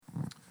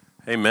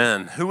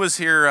Amen. Who was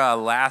here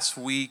last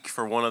week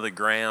for one of the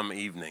Graham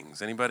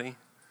evenings? Anybody?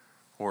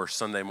 Or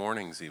Sunday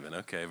mornings even.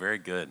 Okay, very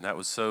good. That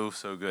was so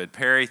good.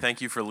 Perry, thank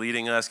you for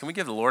leading us. Can we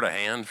give the Lord a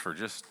hand for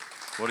just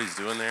what he's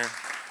doing there?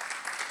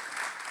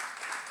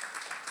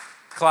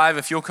 Clive,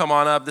 if you'll come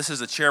on up. This is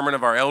the chairman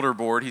of our elder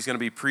board. He's going to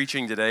be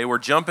preaching today. We're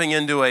jumping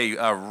into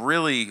a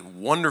really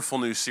wonderful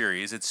new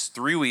series. It's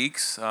 3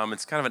 weeks.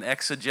 It's kind of an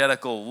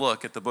exegetical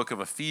look at the book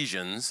of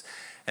Ephesians,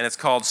 and it's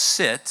called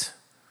Sit,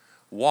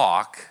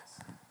 Walk,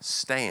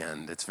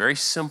 Stand. It's very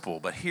simple,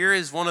 but here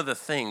is one of the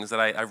things that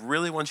I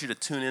really want you to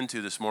tune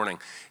into this morning,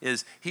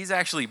 is he's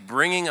actually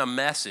bringing a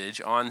message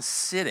on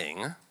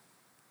sitting,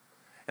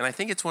 and I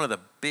think it's one of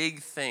the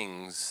big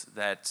things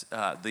that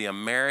the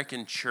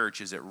American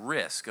church is at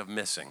risk of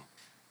missing.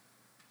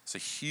 It's a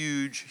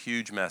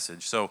huge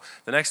message. So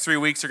the next 3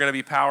 weeks are going to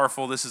be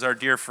powerful. This is our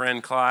dear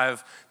friend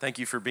Clive. Thank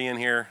you for being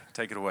here.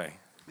 Take it away.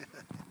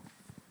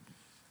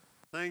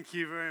 Thank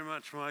you very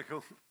much,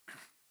 Michael.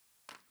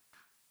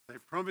 They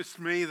promised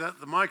me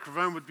that the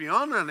microphone would be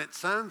on, and it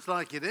sounds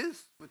like it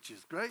is, which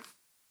is great.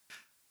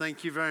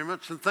 Thank you very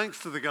much, and thanks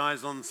to the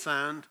guys on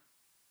sound.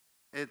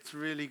 It's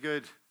really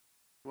good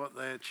what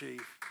they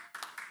achieve.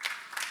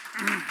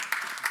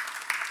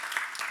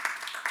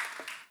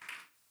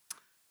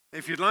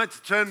 If you'd like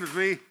to turn with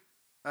me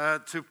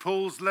to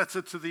Paul's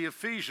letter to the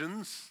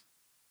Ephesians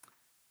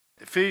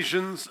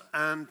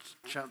and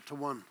chapter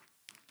 1,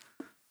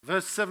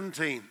 verse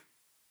 17.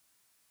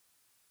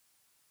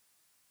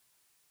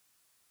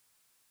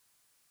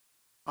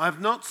 I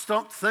have not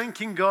stopped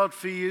thanking God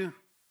for you.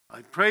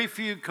 I pray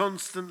for you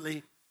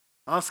constantly,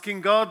 asking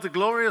God, the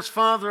glorious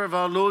Father of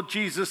our Lord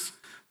Jesus,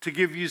 to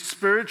give you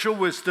spiritual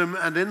wisdom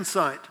and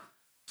insight,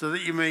 so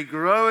that you may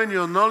grow in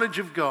your knowledge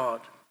of God.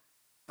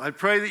 I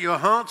pray that your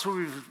hearts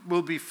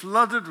will be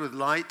flooded with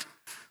light,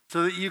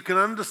 so that you can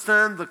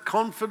understand the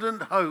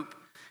confident hope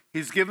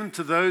he's given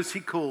to those he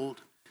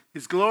called,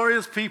 his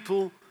glorious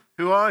people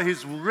who are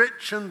his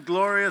rich and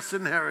glorious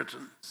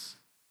inheritance.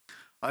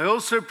 I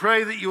also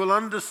pray that you will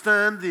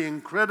understand the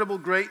incredible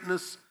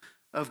greatness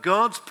of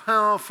God's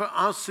power for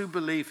us who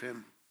believe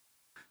him.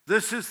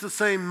 This is the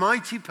same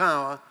mighty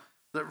power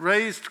that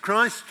raised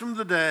Christ from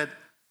the dead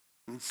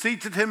and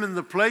seated him in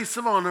the place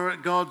of honor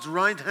at God's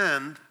right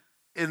hand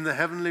in the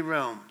heavenly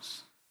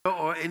realms,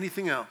 or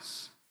anything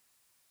else,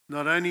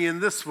 not only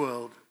in this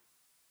world,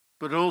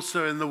 but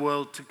also in the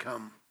world to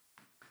come.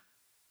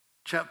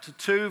 Chapter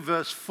 2,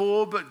 verse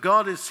 4, but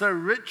God is so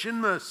rich in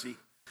mercy,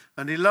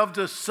 and he loved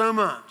us so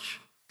much,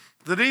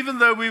 that even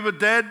though we were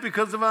dead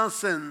because of our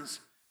sins,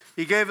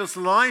 he gave us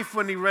life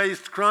when he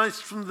raised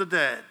Christ from the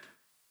dead.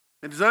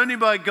 It is only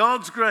by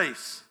God's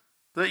grace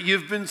that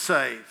you've been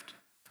saved.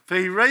 For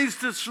he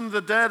raised us from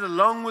the dead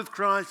along with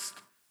Christ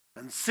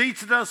and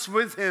seated us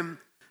with him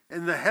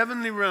in the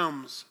heavenly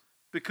realms,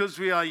 because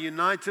we are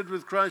united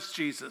with Christ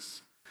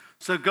Jesus.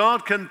 So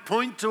God can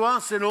point to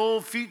us in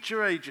all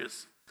future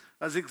ages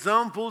as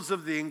examples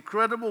of the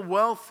incredible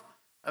wealth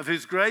of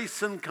his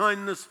grace and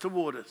kindness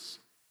toward us,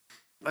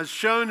 as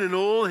shown in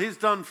all he's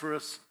done for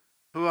us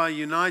who are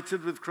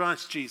united with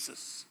Christ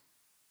Jesus.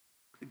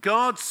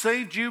 God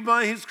saved you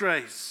by his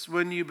grace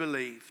when you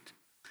believed.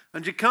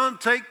 And you can't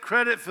take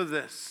credit for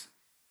this.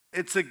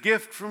 It's a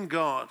gift from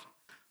God.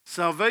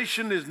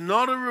 Salvation is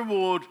not a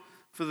reward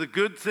for the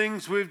good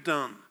things we've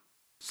done,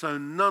 so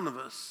none of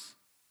us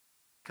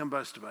can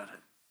boast about it.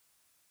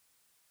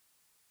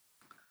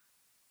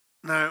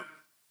 Now,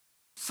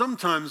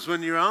 sometimes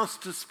when you're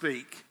asked to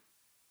speak,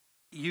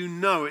 you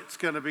know it's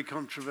going to be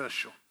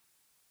controversial.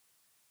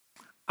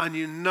 And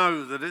you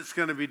know that it's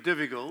going to be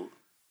difficult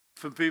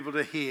for people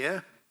to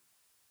hear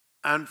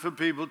and for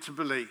people to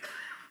believe.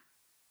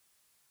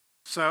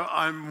 So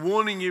I'm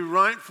warning you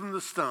right from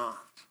the start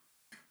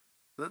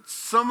that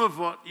some of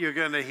what you're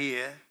going to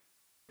hear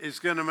is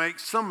going to make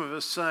some of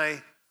us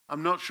say,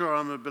 I'm not sure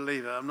I'm a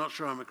believer, I'm not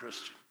sure I'm a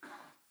Christian.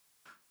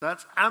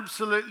 That's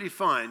absolutely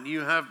fine.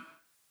 You have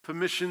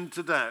permission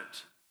to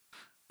doubt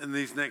in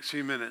these next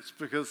few minutes,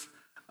 because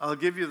I'll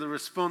give you the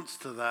response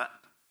to that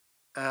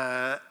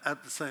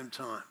at the same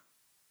time.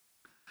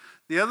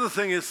 The other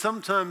thing is,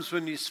 sometimes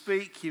when you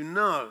speak, you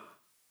know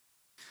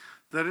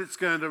that it's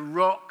going to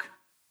rock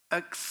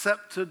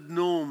accepted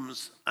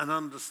norms and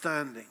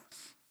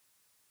understandings.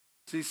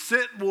 See,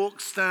 sit, walk,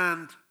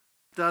 stand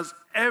does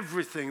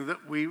everything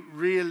that we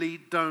really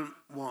don't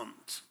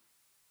want.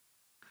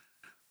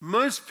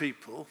 Most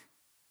people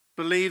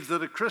believe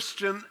that a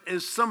Christian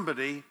is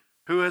somebody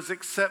who has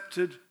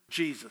accepted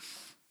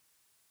Jesus.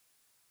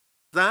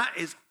 That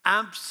is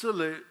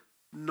absolute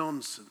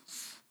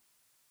nonsense.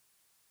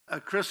 A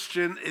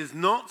Christian is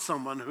not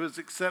someone who has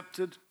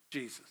accepted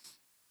Jesus.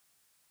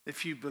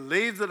 If you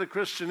believe that a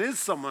Christian is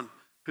someone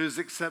who's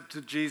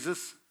accepted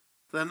Jesus,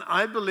 then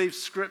I believe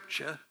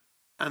Scripture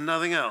and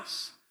nothing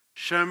else.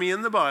 Show me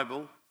in the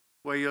Bible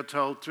where you're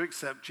told to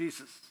accept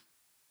Jesus.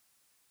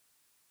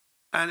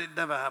 And it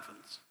never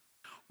happens.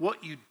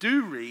 What you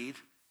do read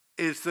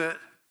is that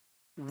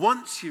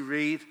once you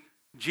read,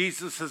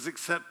 Jesus has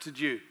accepted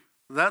you.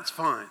 That's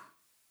fine.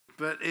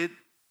 But it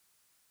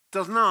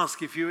doesn't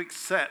ask if you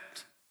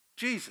accept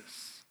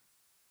Jesus.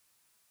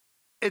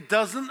 It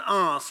doesn't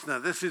ask, now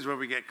this is where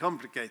we get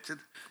complicated,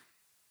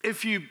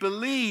 if you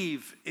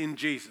believe in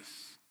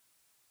Jesus.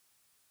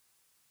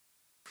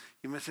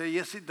 You may say,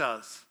 yes, it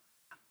does.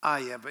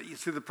 Yeah, but you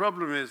see, the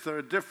problem is there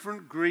are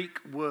different Greek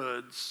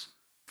words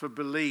for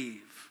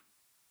believe.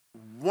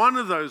 One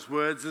of those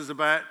words is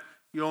about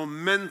your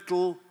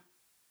mental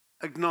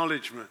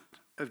acknowledgement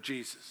of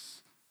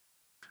Jesus.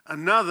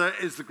 Another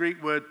is the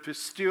Greek word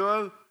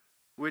pisteuo,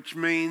 which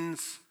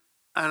means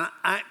an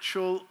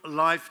actual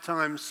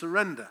lifetime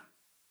surrender.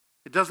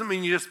 It doesn't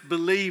mean you just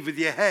believe with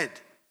your head.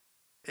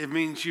 It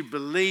means you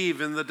believe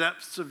in the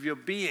depths of your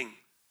being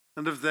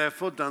and have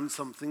therefore done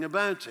something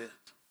about it.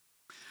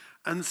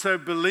 And so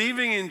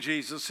believing in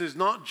Jesus is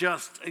not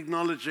just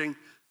acknowledging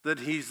that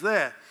he's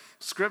there.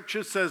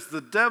 Scripture says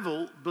the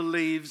devil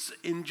believes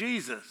in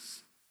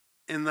Jesus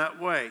in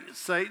that way.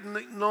 Satan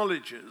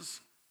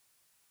acknowledges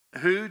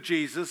who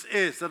Jesus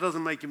is. That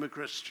doesn't make him a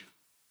Christian.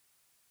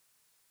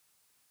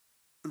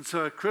 And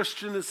so a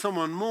Christian is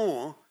someone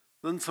more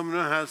than someone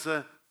who has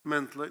a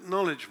mental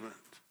acknowledgement.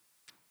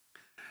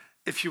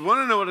 If you want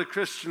to know what a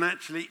Christian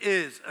actually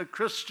is, a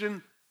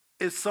Christian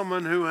is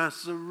someone who has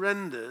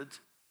surrendered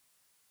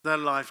their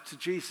life to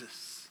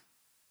Jesus.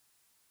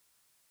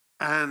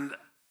 And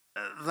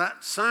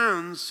that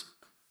sounds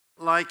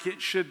like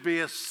it should be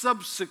a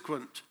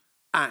subsequent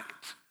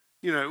act.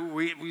 You know,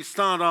 we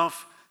start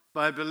off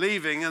by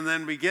believing and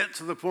then we get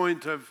to the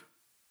point of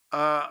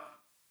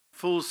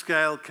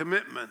full-scale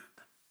commitment.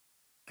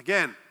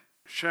 Again,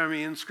 show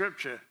me in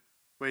Scripture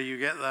where you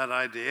get that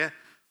idea,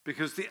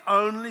 because the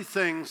only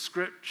thing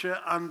Scripture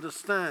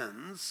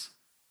understands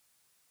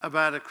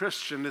about a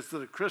Christian is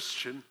that a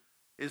Christian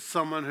is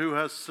someone who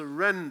has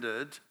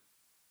surrendered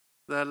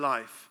their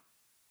life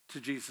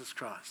to Jesus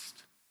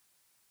Christ.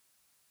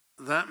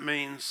 That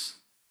means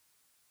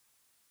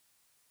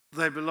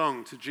they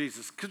belong to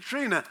Jesus.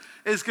 Katrina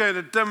is going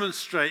to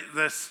demonstrate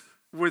this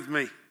with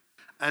me,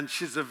 and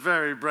she's a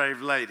very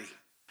brave lady,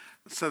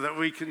 so that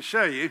we can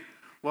show you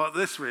what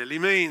this really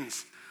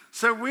means.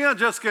 So we are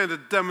just going to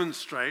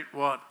demonstrate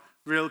what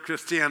real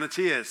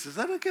Christianity is. Is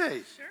that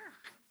okay? Sure.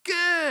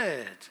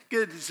 Good.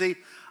 Good. You see,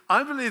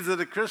 I believe that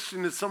a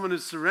Christian is someone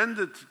who's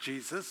surrendered to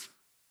Jesus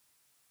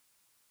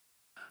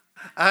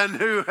and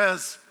who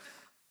has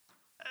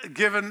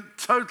given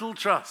total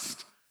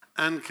trust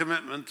and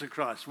commitment to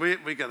Christ. We're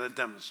going to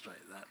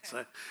demonstrate that. Okay.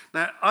 So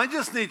now I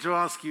just need to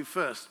ask you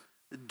first,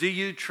 do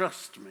you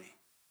trust me?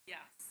 Yes.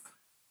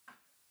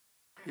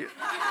 Yeah.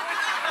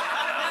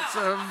 That's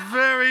a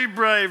very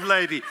brave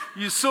lady.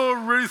 You saw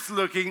Ruth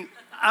looking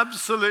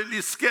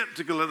absolutely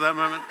skeptical at that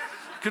moment.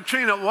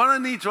 Katrina, what I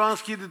need to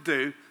ask you to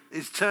do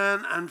is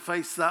turn and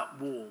face that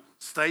wall.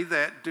 Stay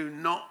there. Do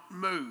not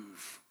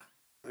move.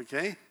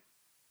 Okay?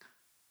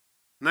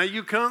 Now,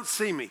 you can't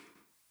see me.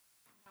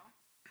 No.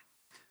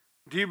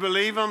 Do you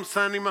believe I'm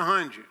standing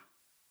behind you?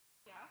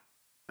 Yeah.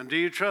 And do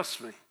you trust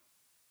me?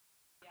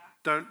 Yeah.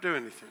 Don't do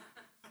anything.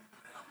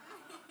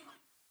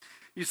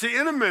 You see,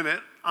 in a minute,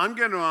 I'm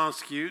going to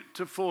ask you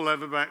to fall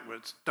over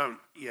backwards. Don't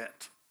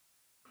yet.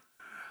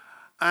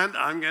 And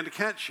I'm going to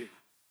catch you.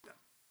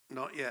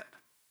 Not yet.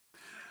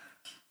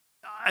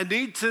 I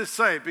need to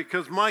say,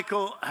 because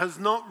Michael has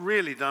not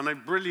really done a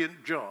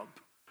brilliant job,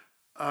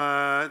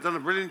 on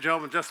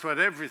just about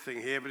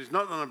everything here, but he's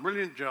not done a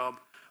brilliant job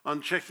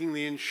on checking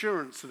the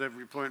insurance at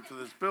every point for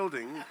this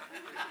building.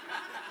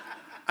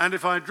 And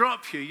if I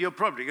drop you, you're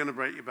probably going to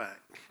break your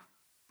back.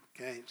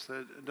 Okay,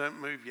 so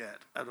don't move yet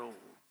at all.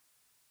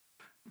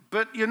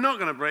 But you're not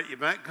going to break your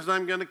back because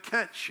I'm going to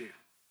catch you.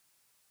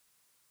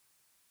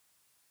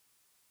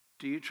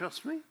 Do you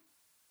trust me?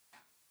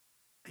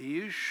 Are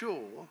you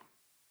sure?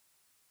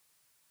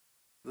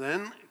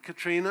 Then,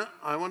 Katrina,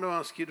 I want to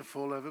ask you to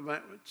fall over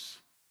backwards.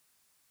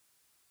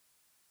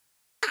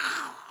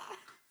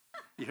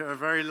 You're a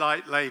very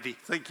light lady.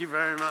 Thank you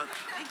very much.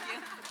 Thank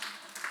you.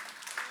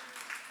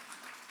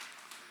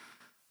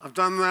 I've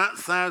done that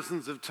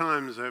thousands of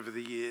times over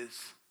the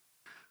years.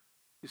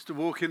 Used to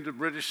walk into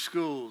British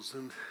schools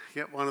and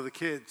get one of the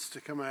kids to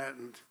come out,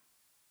 and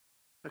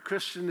a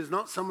Christian is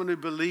not someone who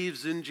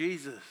believes in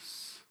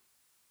Jesus.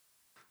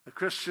 A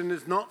Christian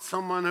is not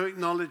someone who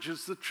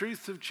acknowledges the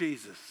truth of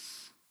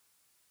Jesus.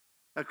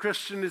 A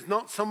Christian is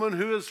not someone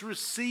who has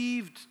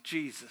received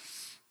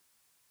Jesus.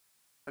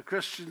 A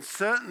Christian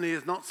certainly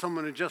is not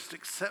someone who just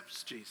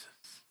accepts Jesus.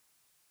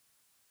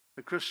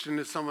 A Christian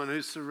is someone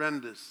who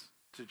surrenders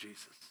to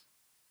Jesus.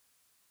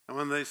 And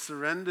when they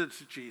surrender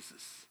to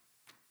Jesus,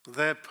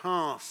 their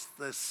past,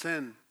 their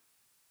sin,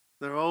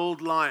 their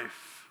old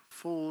life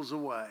falls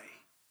away,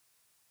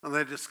 and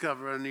they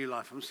discover a new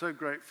life. I'm so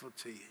grateful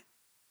to you,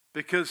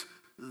 because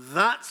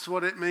that's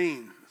what it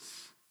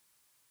means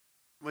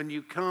when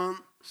you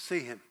can't see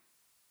him.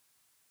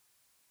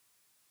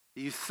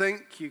 You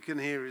think you can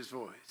hear his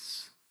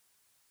voice,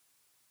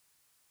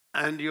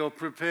 and you're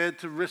prepared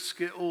to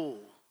risk it all.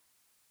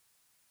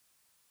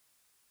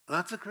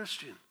 That's a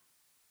Christian.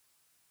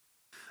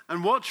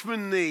 And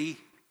Watchman Nee,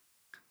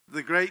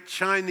 the great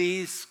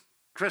Chinese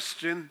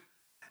Christian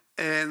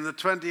in the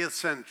 20th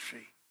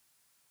century,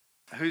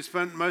 who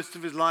spent most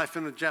of his life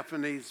in a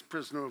Japanese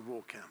prisoner of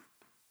war camp.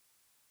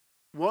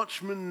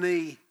 Watchman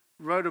Nee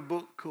wrote a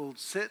book called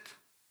Sit,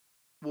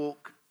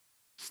 Walk,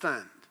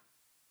 Stand.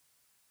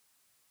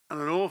 And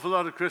an awful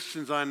lot of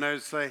Christians I know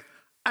say,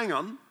 hang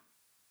on,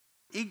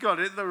 he got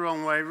it the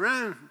wrong way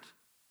round.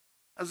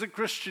 As a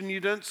Christian, you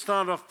don't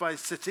start off by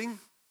sitting.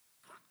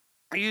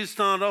 You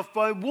start off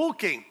by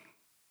walking.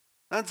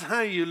 That's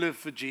how you live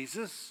for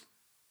Jesus.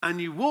 And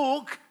you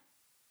walk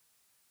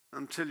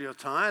until you're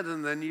tired,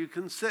 and then you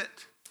can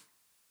sit.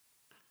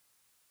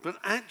 But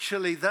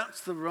actually,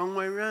 that's the wrong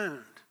way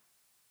round.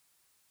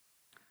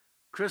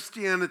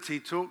 Christianity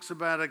talks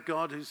about a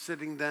God who's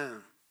sitting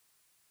down.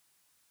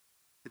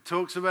 It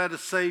talks about a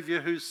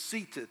Savior who's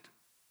seated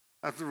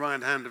at the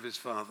right hand of his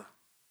Father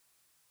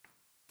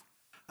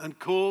and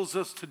calls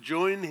us to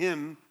join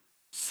him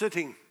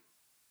sitting.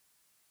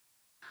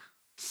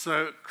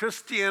 So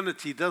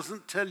Christianity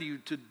doesn't tell you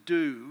to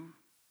do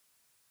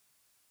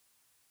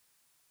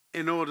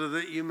in order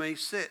that you may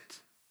sit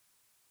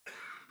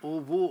or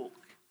walk.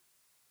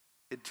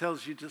 It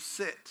tells you to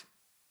sit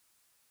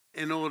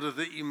in order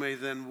that you may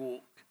then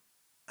walk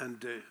and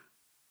do.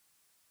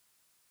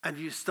 And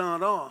you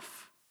start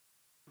off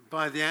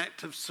by the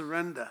act of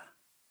surrender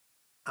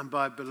and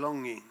by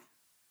belonging.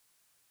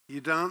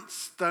 You don't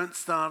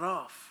start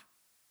off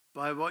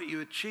by what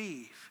you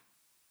achieve,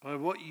 by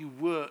what you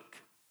work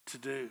to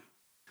do.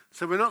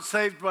 So we're not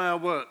saved by our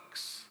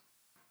works.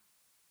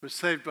 We're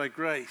saved by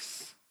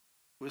grace.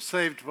 We're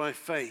saved by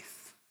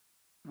faith.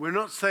 We're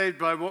not saved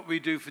by what we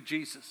do for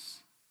Jesus.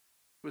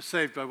 We're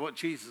saved by what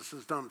Jesus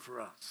has done for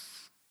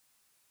us.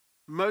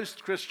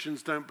 Most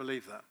Christians don't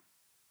believe that.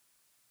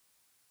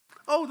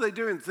 Oh, they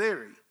do in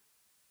theory.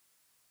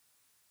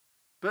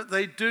 But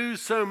they do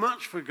so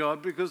much for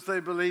God because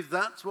they believe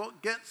that's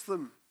what gets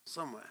them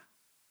somewhere.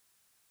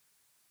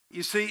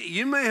 You see,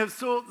 you may have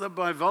thought that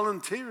by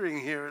volunteering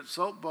here at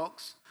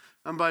Saltbox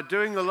and by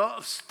doing a lot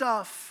of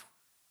stuff,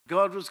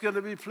 God was going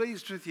to be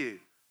pleased with you.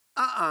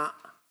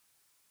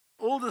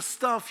 All the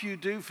stuff you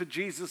do for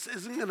Jesus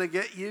isn't going to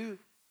get you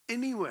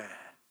anywhere.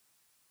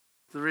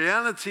 The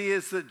reality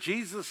is that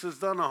Jesus has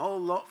done a whole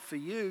lot for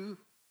you.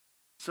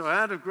 So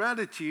out of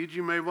gratitude,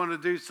 you may want to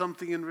do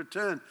something in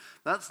return.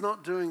 That's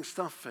not doing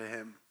stuff for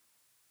him.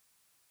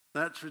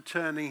 That's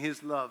returning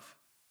his love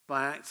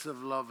by acts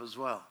of love as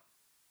well.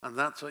 And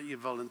that's what your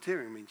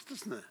volunteering means,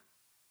 doesn't it?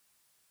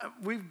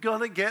 We've got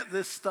to get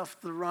this stuff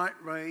the right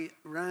way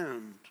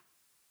round,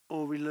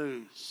 or we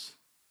lose.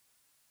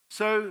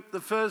 So the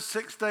first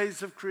 6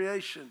 days of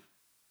creation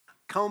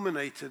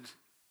culminated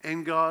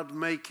in God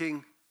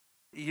making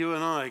you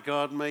and I,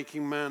 God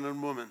making man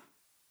and woman.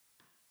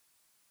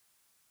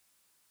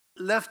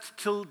 Left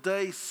till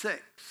day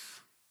 6.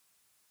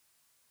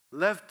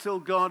 Left till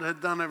God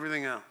had done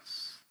everything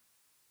else.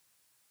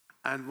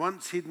 And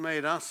once he'd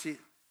made us,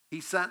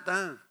 he sat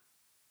down.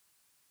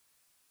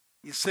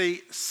 You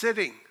see,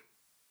 sitting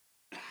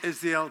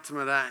is the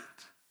ultimate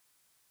act.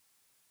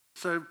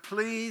 So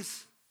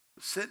please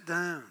sit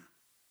down.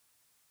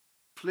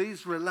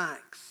 Please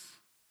relax.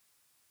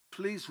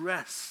 Please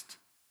rest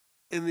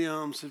in the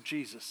arms of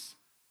Jesus.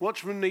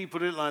 Watchman Nee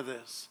put it like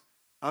this: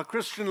 our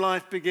Christian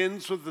life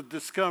begins with the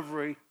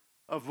discovery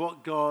of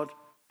what God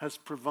has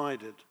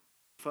provided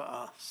for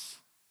us.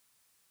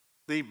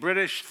 The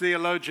British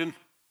theologian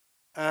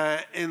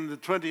in the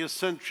 20th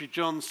century,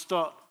 John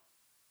Stott,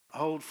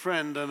 old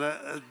friend and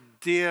a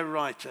dear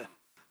writer.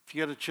 If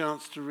you get a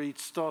chance to read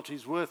Stott,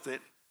 he's worth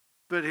it,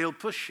 but he'll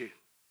push you.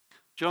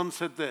 John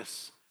said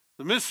this: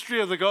 the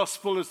mystery of the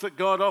gospel is that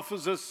God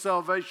offers us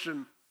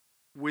salvation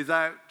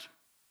without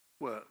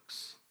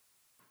works.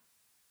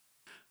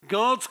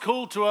 God's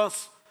call to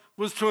us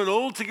was to an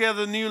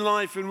altogether new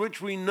life in which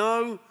we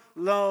know,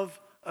 love,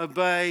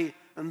 obey,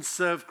 and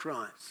serve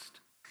Christ.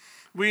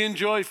 We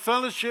enjoy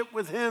fellowship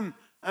with him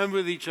and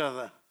with each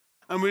other,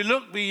 and we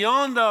look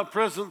beyond our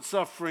present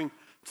suffering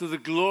to the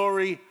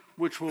glory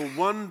which will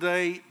one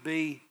day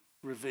be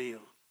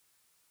revealed.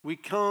 We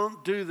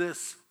can't do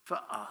this for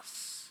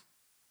us.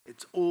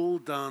 It's all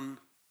done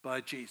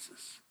by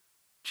Jesus.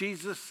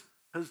 Jesus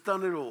has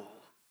done it all.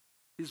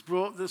 He's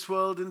brought this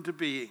world into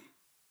being.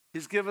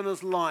 He's given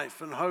us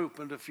life and hope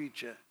and a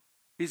future.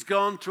 He's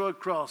gone to a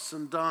cross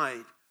and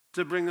died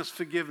to bring us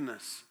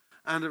forgiveness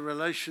and a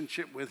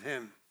relationship with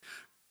him.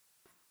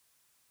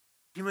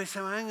 You may say,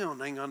 hang on.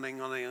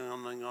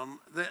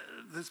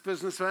 This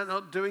business about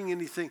not doing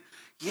anything.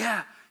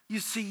 Yeah, you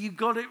see, you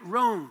got it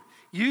wrong.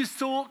 You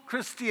thought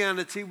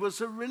Christianity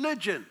was a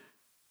religion,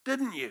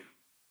 didn't you?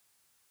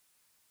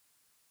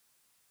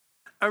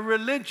 A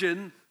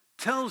religion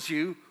tells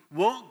you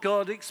what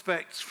God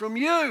expects from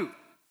you.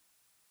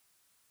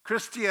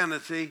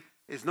 Christianity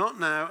is not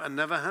now and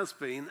never has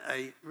been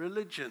a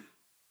religion.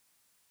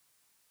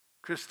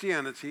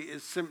 Christianity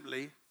is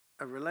simply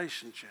a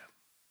relationship.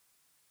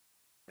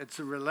 It's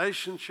a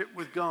relationship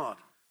with God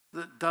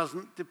that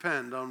doesn't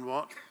depend on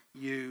what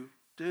you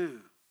do.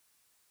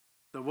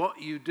 The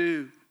what you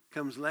do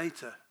comes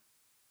later.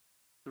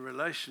 The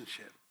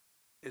relationship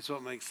is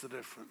what makes the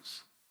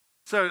difference.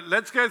 So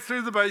let's go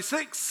through the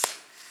basics.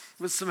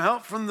 with some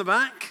help from the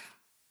back.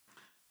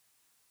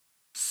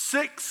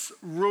 6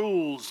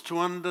 rules to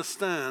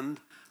understand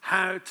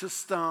how to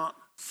start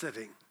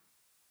sitting.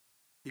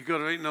 You've got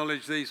to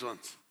acknowledge these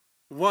ones.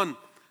 1,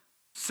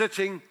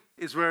 sitting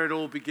is where it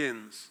all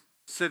begins.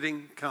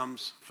 Sitting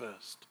comes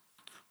first.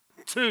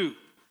 2,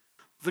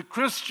 the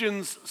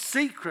Christian's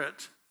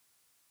secret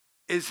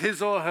is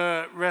his or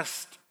her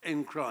rest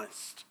in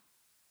Christ.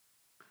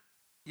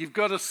 You've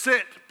got to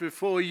sit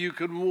before you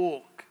can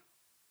walk.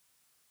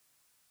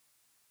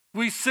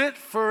 We sit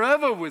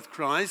forever with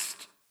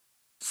Christ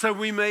so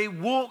we may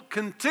walk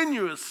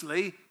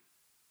continuously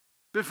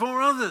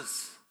before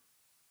others.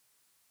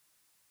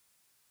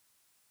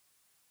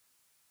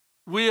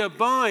 We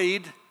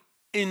abide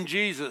in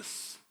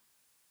Jesus,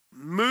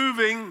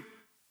 moving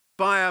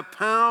by a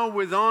power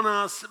within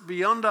us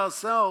beyond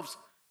ourselves,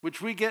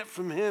 which we get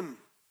from him.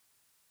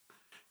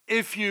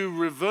 If you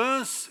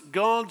reverse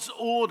God's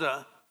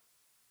order,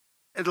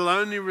 it'll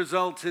only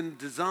result in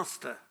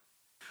disaster.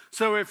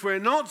 So if we're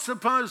not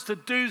supposed to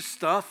do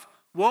stuff,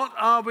 what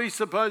are we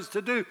supposed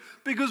to do?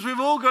 Because we've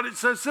all got it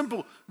so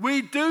simple.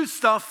 We do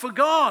stuff for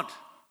God.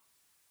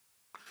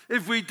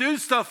 If we do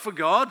stuff for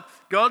God,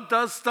 God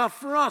does stuff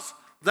for us.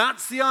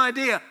 That's the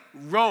idea.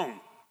 Wrong.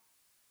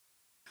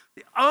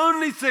 The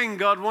only thing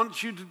God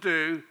wants you to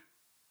do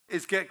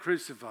is get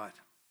crucified.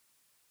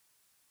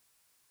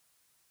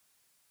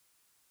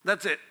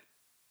 That's it.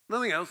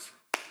 Nothing else.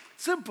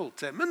 Simple,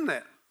 Tim, isn't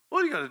it?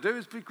 All you got to do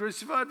is be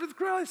crucified with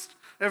Christ.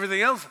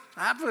 Everything else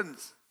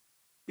happens.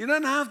 You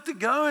don't have to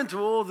go into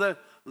all the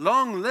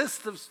long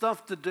list of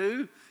stuff to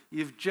do.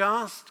 You've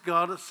just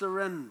got to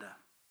surrender.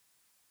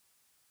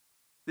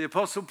 The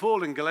Apostle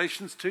Paul in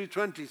Galatians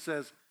 2:20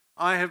 says,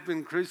 I have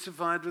been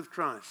crucified with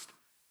Christ.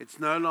 It's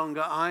no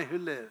longer I who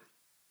live.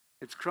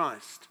 It's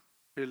Christ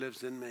who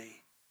lives in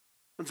me.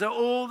 And so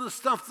all the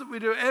stuff that we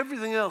do,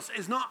 everything else,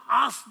 is not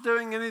us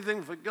doing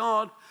anything for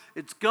God.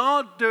 It's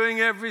God doing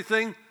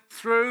everything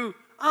through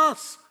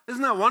us.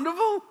 Isn't that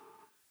wonderful?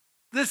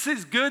 This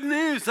is good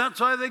news. That's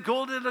why they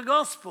called it a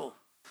gospel.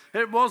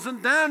 It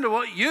wasn't down to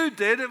what you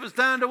did. It was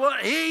down to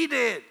what he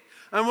did.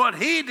 And what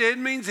he did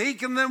means he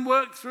can then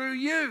work through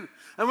you.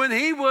 And when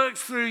he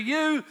works through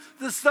you,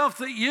 the stuff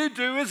that you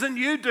do isn't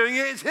you doing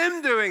it, it's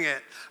him doing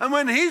it. And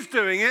when he's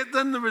doing it,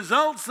 then the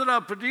results that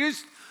are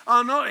produced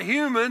are not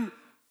human,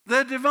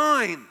 they're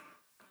divine.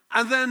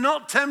 And they're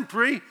not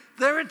temporary,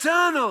 they're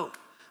eternal.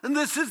 And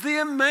this is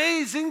the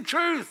amazing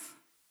truth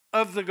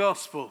of the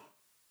gospel.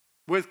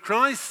 With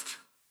Christ,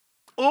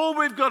 all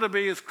we've got to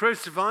be is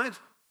crucified,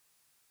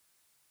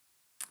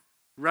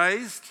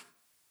 raised,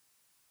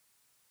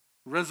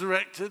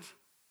 resurrected,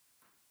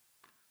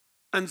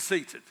 and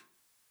seated.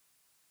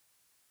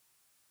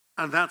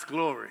 And that's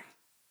glory.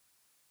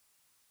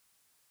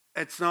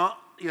 It's not,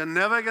 you're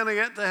never going to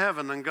get to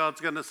heaven and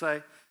God's going to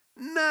say,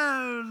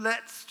 no,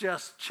 let's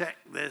just check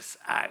this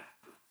out.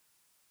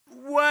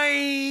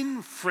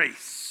 Wayne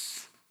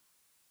Freese,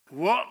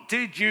 what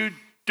did you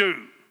do?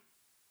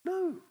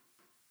 No,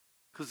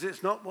 because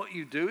it's not what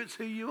you do, it's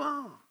who you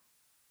are.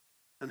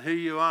 And who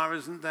you are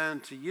isn't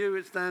down to you,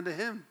 it's down to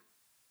him.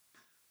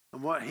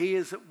 And what he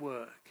is at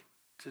work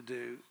to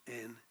do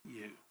in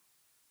you.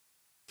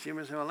 So you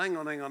may say, well, hang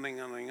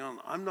on.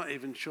 I'm not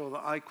even sure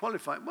that I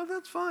qualify. Well,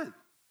 that's fine.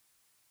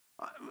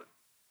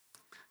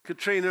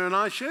 Katrina and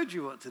I showed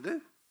you what to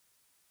do.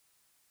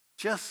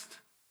 Just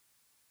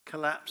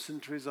collapse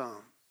into his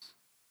arms.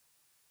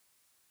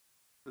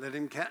 Let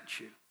him catch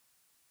you.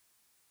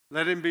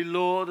 Let him be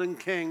Lord and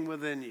King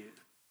within you.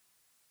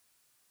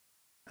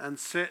 And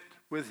sit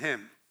with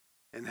him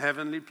in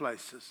heavenly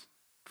places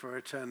for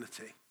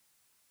eternity.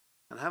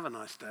 And have a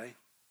nice day.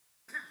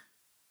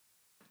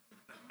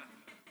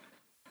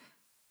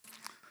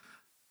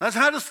 That's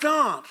how to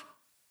start.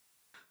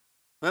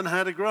 Then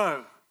how to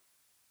grow.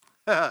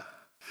 Oh,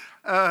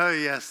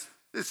 yes.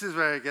 This is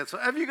where it gets.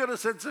 Have you got a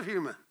sense of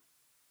humor?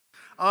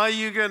 Are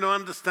you going to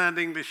understand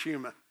English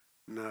humor?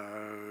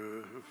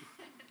 No.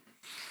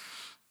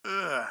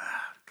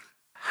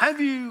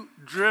 Have you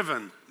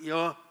driven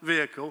your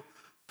vehicle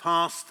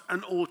past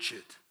an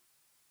orchard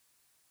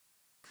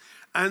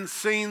and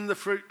seen the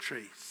fruit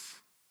trees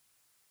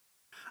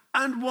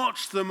and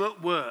watched them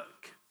at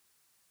work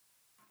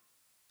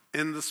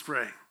in the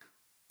spring?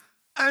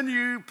 And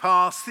you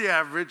pass the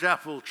average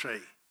apple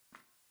tree.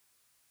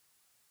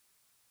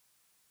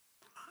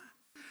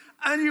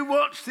 And you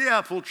watch the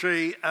apple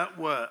tree at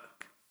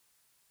work.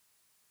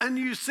 And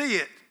you see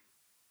it.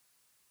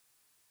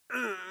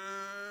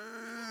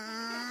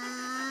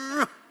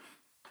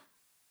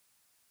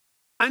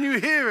 And you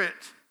hear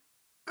it.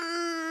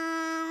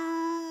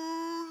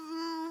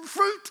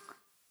 Fruit.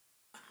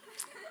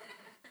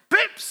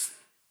 Pips.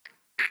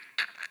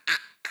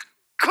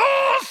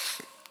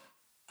 Course.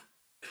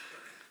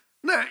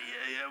 No,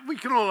 we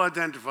can all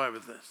identify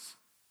with this.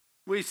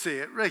 We see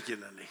it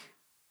regularly.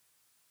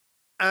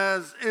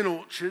 As in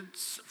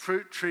orchards,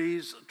 fruit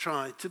trees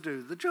try to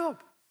do the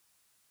job.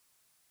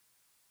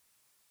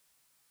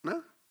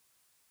 No?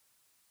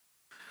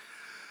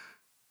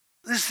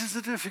 This is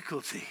the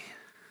difficulty.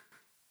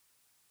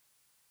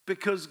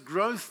 Because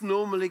growth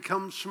normally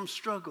comes from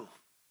struggle,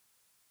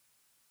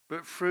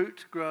 but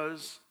fruit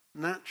grows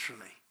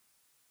naturally.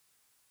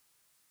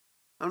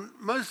 And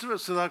most of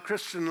us with our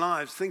Christian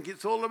lives think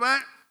it's all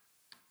about,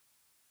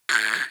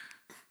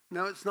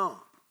 no, it's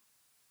not.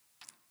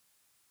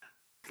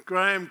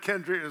 Graham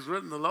Kendrick has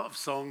written a lot of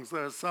songs.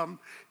 There are some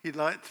he'd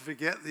like to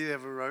forget that he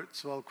ever wrote,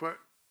 so I'll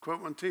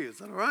quote one to you. Is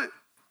that all right?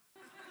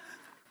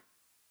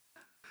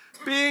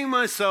 Being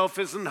myself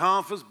isn't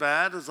half as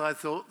bad as I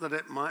thought that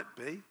it might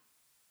be.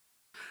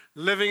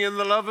 Living in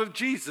the love of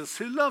Jesus,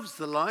 who loves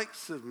the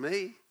likes of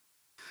me.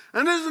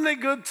 And isn't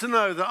it good to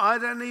know that I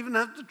don't even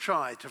have to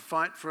try to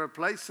fight for a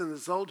place in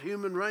this old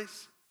human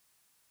race?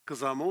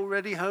 Because I'm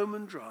already home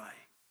and dry.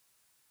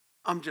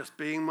 I'm just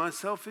being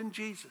myself in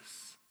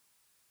Jesus.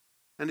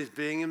 And he's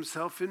being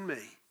himself in me.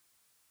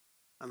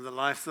 And the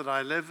life that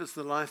I live is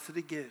the life that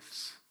he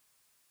gives.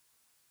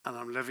 And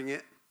I'm living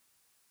it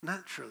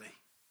naturally.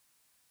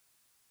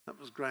 That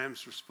was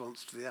Graham's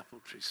response to the apple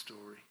tree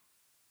story.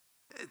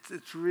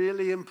 It's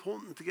really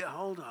important to get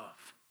hold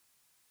of.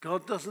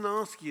 God doesn't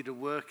ask you to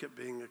work at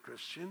being a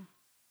Christian.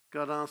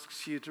 God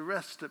asks you to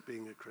rest at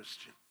being a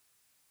Christian.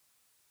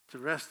 To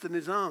rest in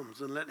his arms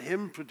and let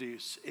him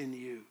produce in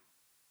you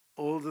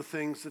all the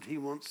things that he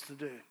wants to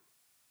do.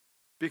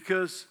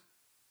 Because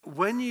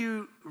when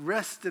you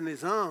rest in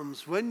his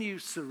arms, when you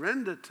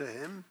surrender to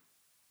him,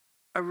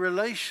 a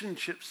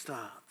relationship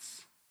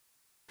starts.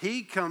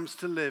 He comes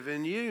to live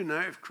in you. Now,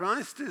 if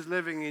Christ is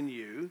living in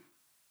you,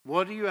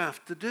 what do you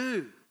have to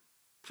do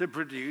to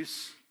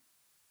produce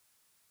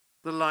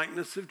the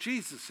likeness of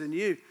Jesus in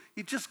you?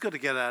 You just got to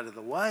get out of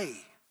the way.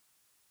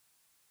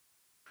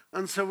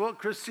 And so what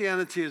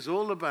Christianity is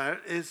all about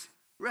is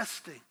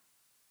resting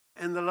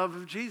in the love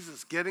of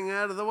Jesus, getting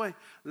out of the way,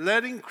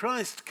 letting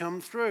Christ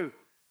come through.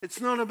 It's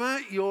not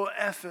about your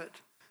effort.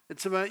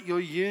 It's about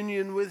your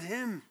union with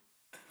him.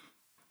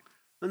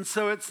 And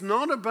so it's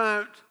not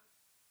about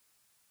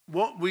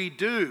what we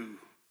do,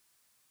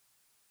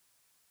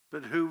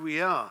 but who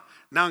we are.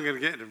 Now I'm going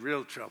to get into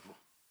real trouble.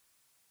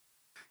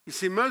 You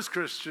see, most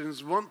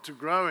Christians want to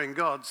grow in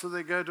God, so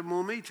they go to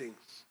more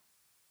meetings.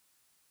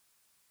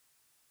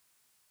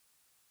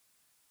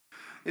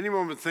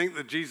 Anyone would think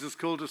that Jesus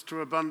called us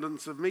to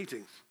abundance of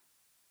meetings.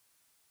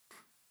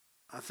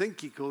 I think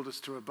he called us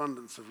to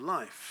abundance of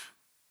life.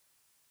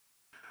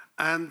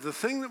 And the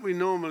thing that we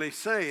normally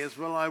say is,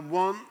 well, I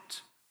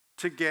want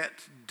to get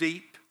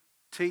deep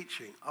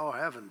teaching. Oh,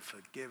 heaven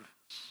forgive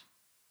us.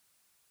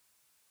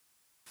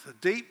 The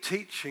deep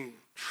teaching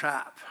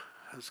trap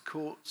has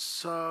caught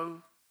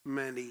so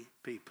many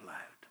people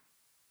out.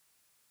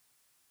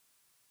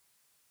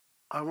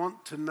 I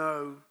want to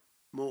know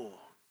more.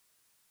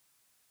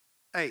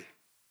 Hey,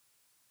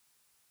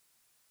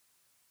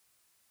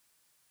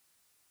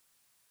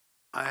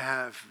 I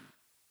have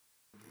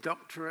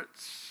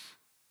doctorates,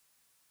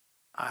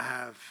 I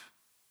have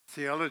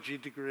theology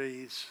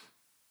degrees,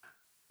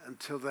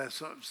 until they're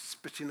sort of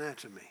spitting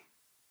out of me.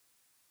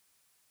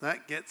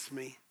 That gets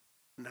me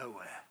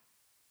nowhere.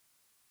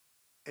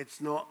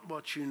 It's not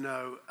what you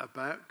know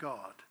about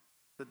God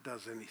that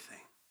does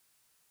anything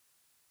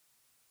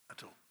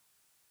at all.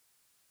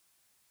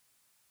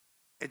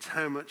 It's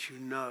how much you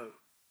know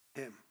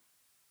him,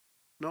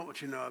 not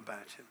what you know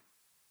about him.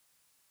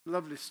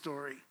 Lovely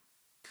story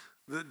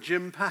that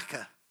Jim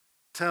Packer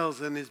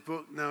tells in his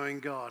book, Knowing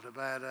God,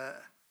 about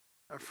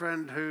a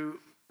friend who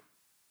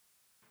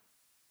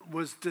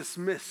was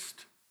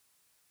dismissed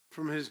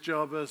from his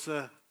job as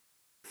a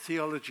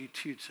theology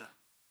tutor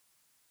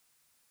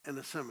in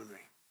a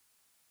seminary.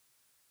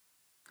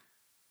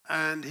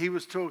 And he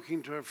was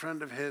talking to a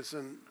friend of his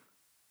and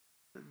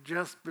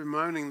just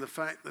bemoaning the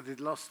fact that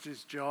he'd lost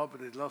his job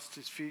and he'd lost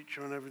his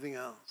future and everything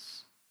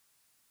else.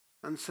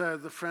 And so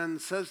the friend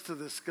says to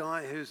this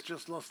guy who's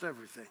just lost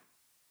everything,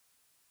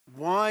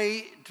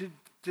 why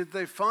did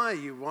they fire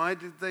you? Why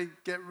did they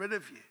get rid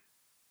of you?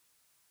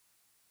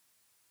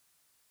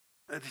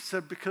 And he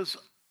said, because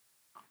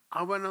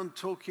I went on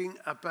talking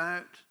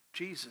about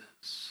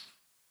Jesus.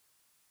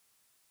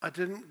 I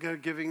didn't go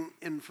giving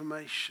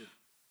information.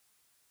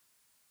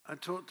 I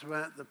talked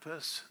about the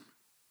person.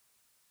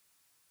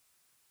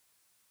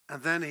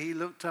 And then he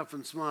looked up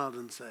and smiled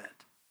and said,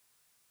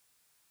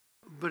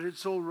 but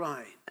it's all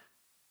right,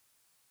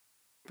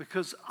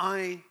 because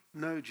I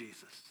know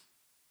Jesus,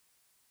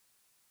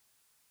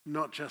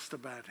 not just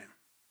about him.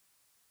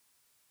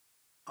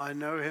 I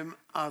know him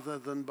other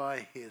than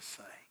by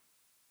hearsay.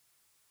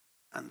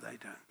 And they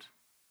don't.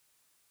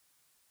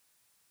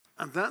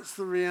 And that's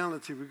the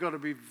reality. We've got to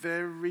be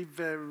very,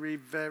 very,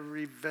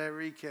 very,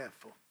 very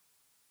careful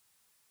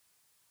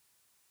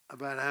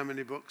about how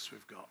many books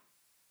we've got.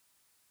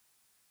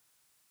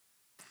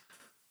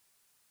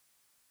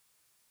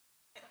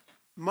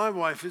 My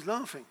wife is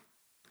laughing.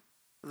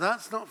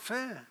 That's not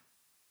fair.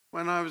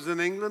 When I was in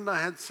England,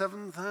 I had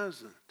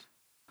 7,000.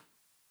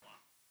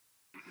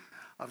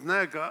 I've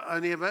now got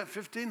only about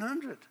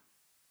 1,500.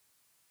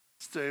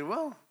 It's doing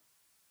well.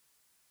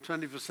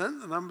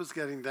 20%, the number's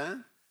getting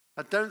down.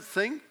 I don't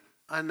think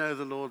I know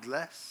the Lord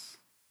less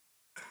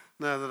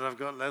now that I've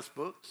got less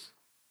books.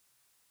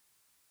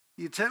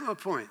 You take my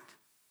point?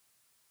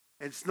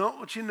 It's not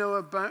what you know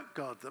about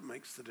God that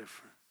makes the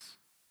difference.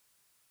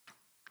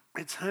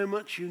 It's how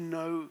much you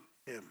know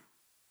him.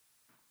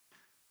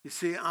 You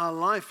see, our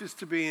life is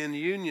to be in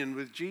union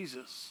with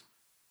Jesus.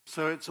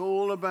 So it's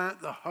all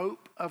about the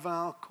hope of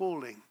our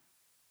calling,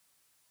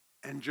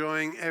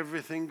 enjoying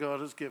everything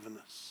God has given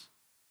us.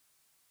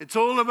 It's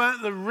all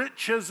about the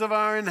riches of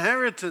our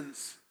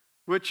inheritance,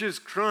 which is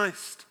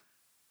Christ.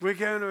 We're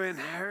going to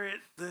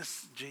inherit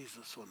this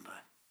Jesus one day.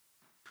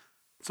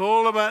 It's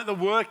all about the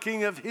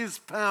working of his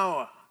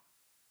power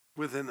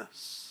within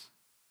us.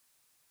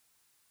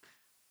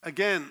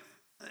 Again,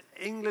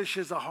 English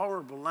is a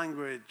horrible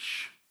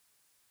language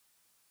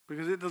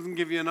because it doesn't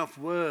give you enough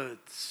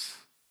words.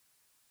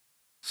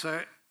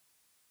 So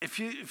if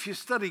you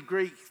study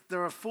Greek,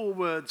 there are 4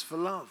 words for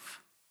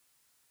love.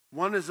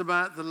 One is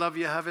about the love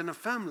you have in a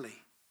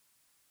family.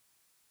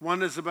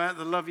 One is about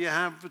the love you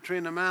have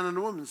between a man and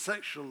a woman,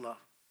 sexual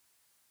love.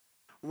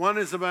 One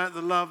is about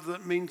the love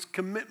that means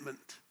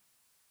commitment,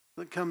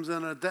 that comes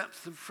in a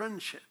depth of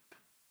friendship.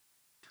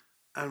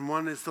 And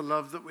one is the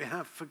love that we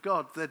have for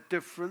God. They're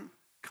different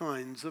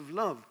kinds of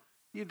love.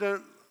 You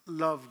don't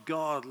love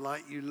God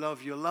like you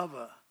love your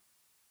lover.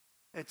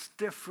 It's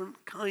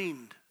different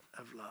kind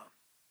of love.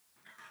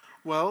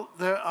 Well,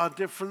 there are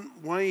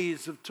different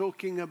ways of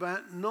talking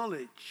about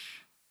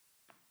knowledge.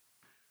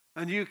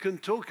 And you can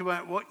talk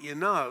about what you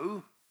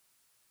know,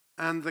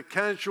 and the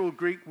casual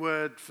Greek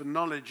word for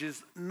knowledge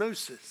is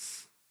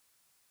gnosis.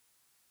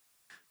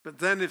 But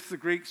then if the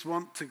Greeks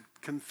want to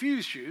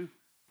confuse you,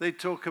 they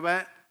talk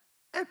about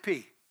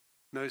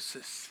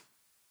epignosis.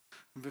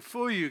 And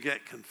before you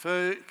get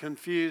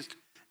confused,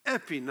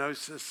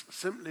 epignosis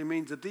simply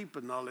means a deeper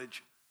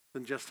knowledge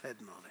than just head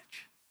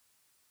knowledge.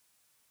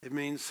 It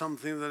means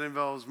something that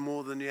involves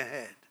more than your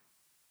head.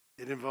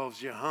 It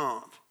involves your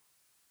heart,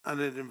 and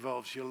it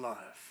involves your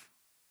life.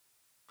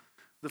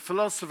 The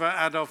philosopher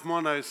Adolf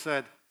Monod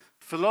said,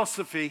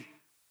 philosophy,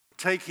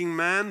 taking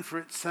man for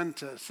its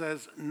center,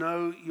 says,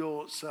 know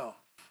yourself.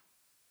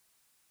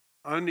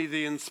 Only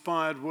the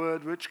inspired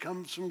word which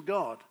comes from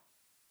God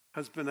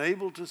has been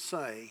able to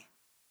say,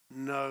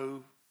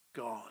 know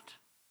God.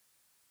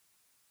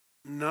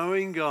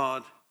 Knowing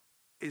God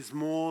is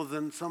more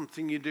than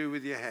something you do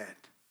with your head.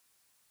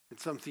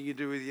 It's something you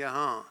do with your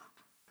heart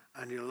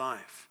and your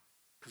life.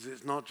 Because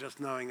it's not just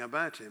knowing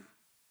about him,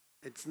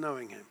 it's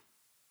knowing him.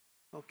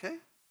 Okay?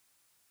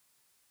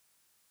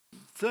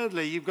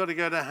 Thirdly, you've got to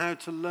go to how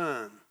to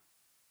learn.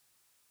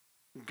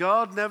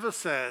 God never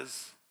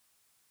says,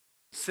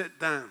 sit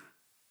down.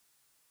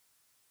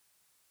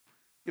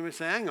 You may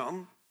say, hang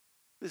on,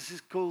 this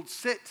is called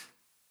sit.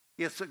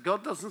 Yes, but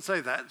God doesn't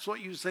say that. It's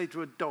what you say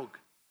to a dog.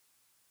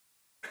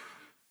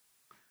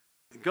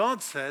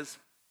 God says,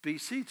 be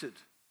seated.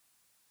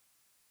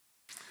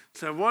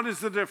 So what is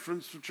the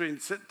difference between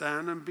sit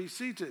down and be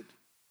seated?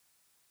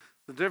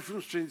 The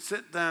difference between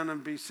sit down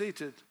and be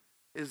seated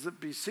is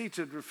that be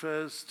seated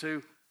refers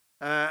to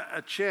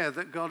a chair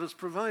that God has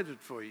provided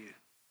for you.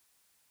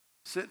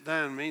 Sit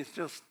down means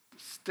just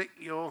stick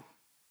your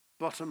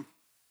bottom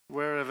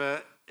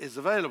wherever is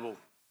available.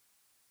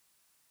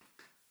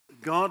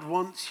 God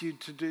wants you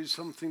to do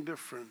something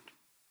different.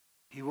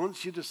 He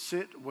wants you to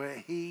sit where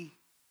he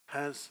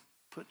has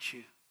put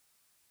you,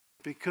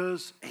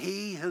 because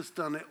he has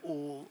done it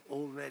all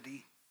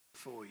already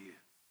for you.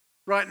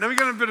 Right, now we've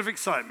got a bit of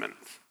excitement.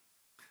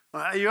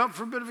 Are you up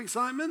for a bit of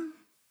excitement?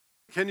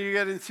 Can you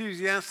get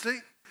enthusiastic?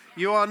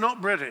 You are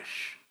not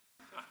British.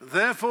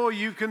 Therefore,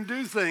 you can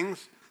do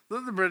things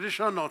that the British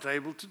are not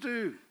able to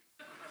do.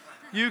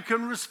 You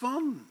can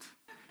respond.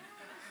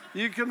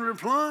 You can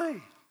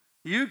reply.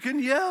 You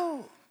can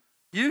yell.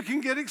 You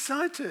can get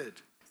excited.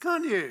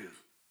 Can't you?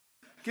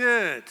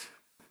 Good.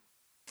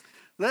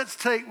 Let's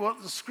take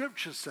what the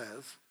scripture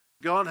says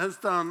God has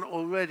done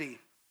already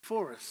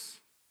for us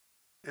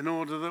in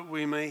order that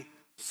we may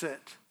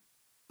sit.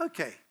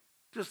 Okay,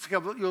 just a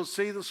couple. You'll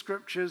see the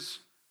scriptures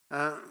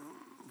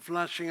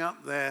flashing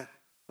up there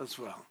as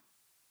well.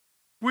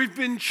 We've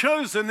been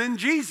chosen in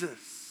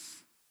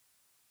Jesus.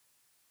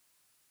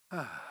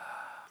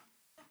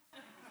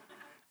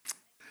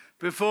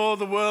 Before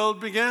the world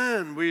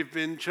began, we've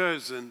been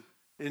chosen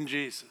in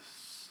Jesus.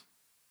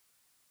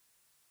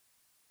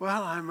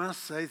 Well, I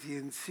must say the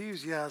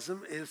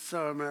enthusiasm is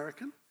so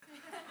American.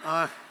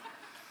 I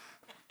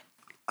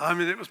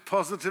mean, it was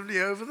positively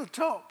over the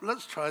top.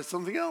 Let's try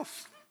something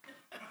else.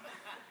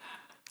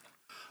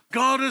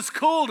 God has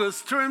called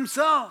us to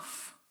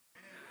himself.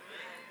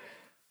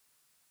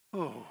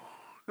 Oh,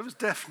 it was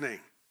deafening.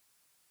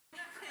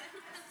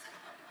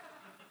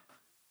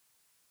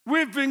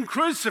 We've been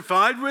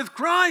crucified with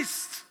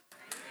Christ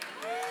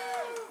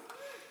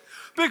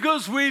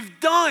because we've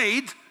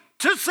died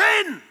to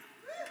sin.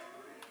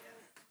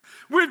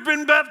 We've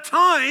been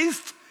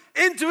baptized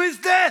into his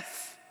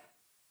death.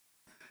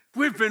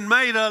 We've been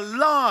made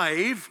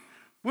alive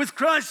with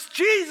Christ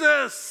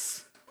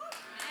Jesus.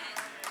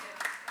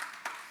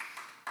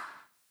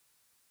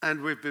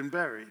 And we've been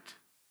buried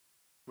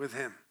with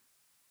him.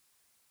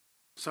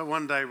 So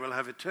one day we'll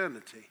have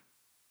eternity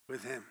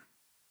with him.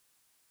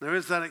 Now,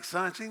 is that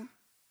exciting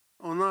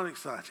or not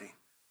exciting?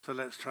 So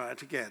let's try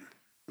it again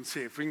and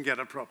see if we can get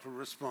a proper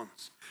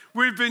response.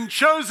 We've been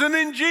chosen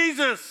in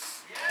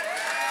Jesus.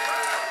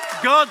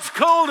 God's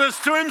called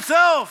us to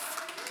himself.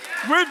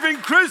 We've been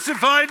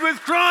crucified with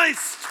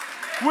Christ.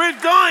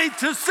 We've died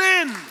to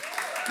sin.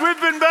 We've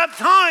been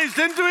baptized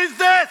into his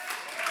death.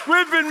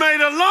 We've been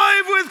made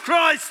alive with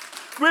Christ.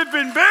 We've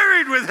been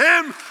buried with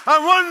him.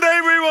 And one day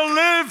we will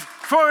live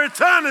for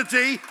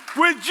eternity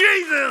with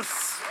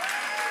Jesus.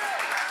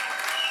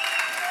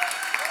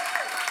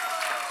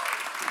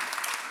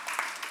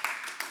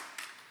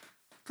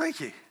 Thank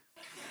you.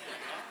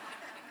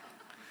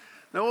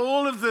 Now,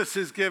 all of this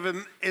is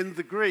given in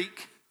the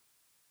Greek.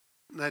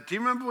 Now, do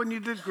you remember when you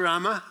did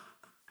grammar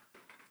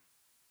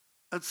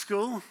at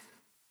school?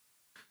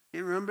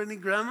 You remember any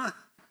grammar?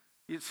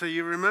 So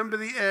you remember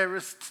the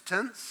aorist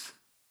tense?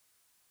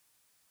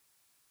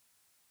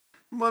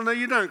 Well, no,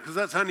 you don't, because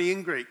that's only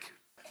in Greek.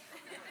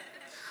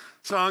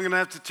 So I'm going to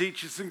have to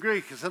teach you some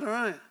Greek. Is that all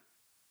right?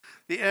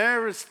 The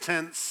aorist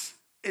tense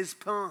is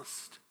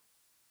past.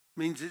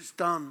 Means it's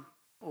done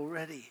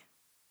already.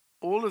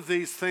 All of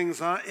these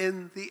things are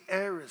in the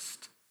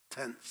aorist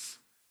tense.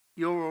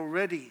 You're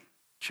already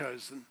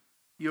chosen.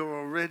 You're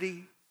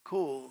already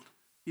called.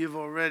 You've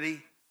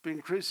already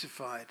been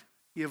crucified.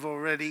 You've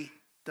already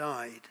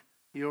died.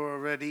 You're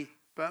already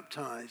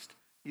baptized.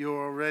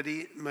 You're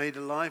already made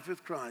alive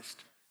with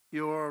Christ.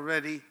 You're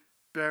already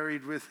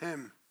buried with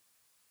him.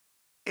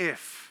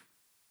 If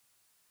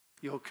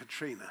you're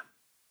Katrina,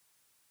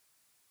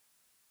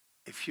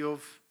 if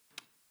you've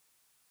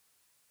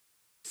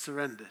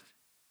surrendered,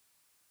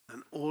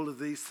 then all of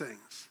these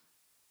things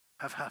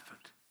have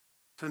happened.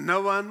 So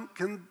no one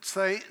can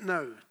say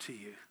no to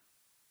you.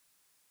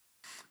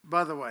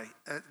 By the way,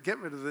 get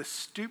rid of this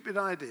stupid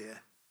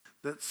idea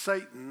that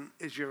Satan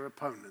is your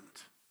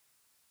opponent.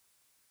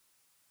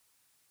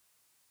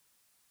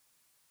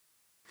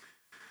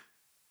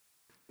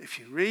 If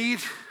you read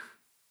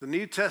the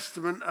New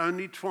Testament,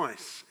 only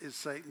twice is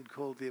Satan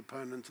called the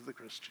opponent of the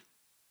Christian.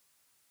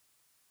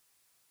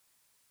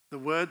 The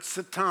word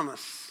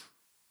Satanas,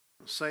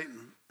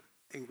 Satan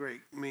in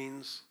Greek,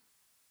 means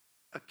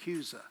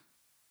accuser,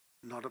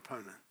 not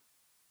opponent.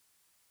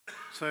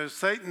 So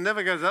Satan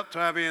never goes up to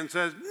Abby and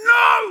says,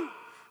 no!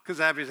 Because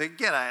Abby said,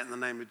 get out in the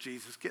name of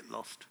Jesus, get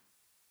lost.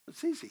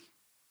 It's easy.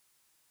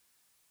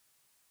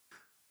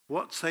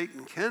 What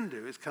Satan can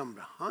do is come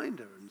behind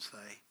her and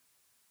say,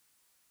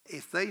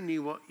 if they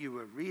knew what you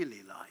were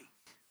really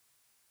like,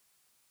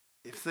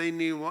 if they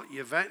knew what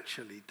you've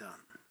actually done,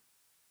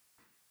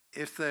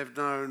 if they've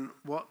known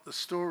what the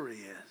story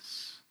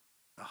is,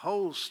 the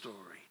whole story,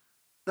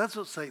 that's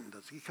what Satan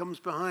does. He comes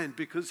behind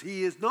because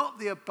he is not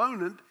the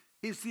opponent,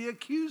 he's the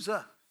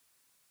accuser.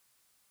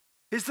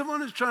 He's the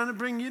one who's trying to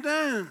bring you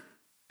down.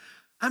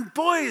 And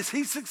boy, is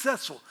he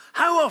successful.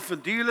 How often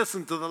do you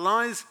listen to the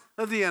lies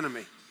of the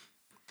enemy?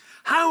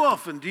 How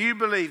often do you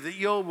believe that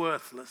you're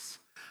worthless?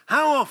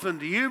 How often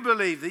do you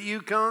believe that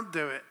you can't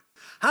do it?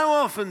 How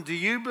often do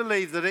you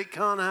believe that it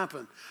can't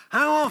happen?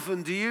 How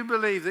often do you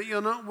believe that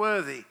you're not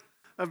worthy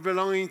of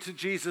belonging to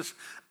Jesus?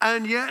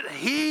 And yet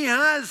he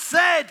has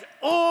said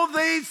all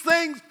these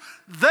things,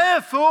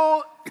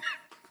 therefore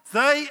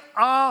they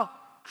are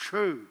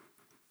true.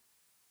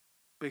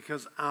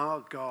 Because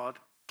our God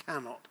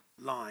cannot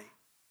lie.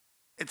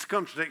 It's a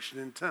contradiction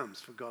in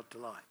terms for God to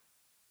lie.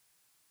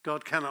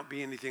 God cannot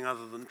be anything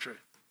other than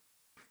truth.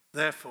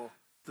 Therefore,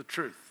 the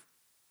truth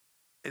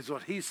is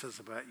what he says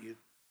about you,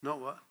 not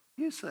what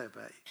you say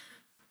about you.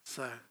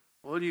 So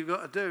all you've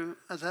got to do,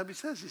 as Abby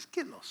says, is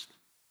get lost.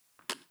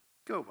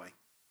 Go away.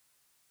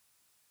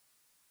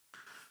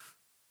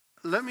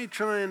 Let me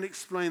try and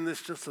explain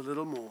this just a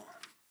little more.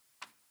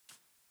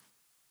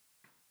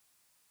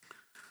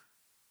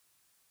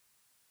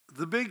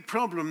 The big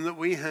problem that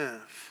we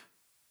have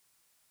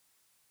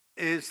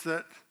is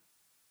that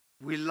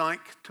we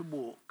like to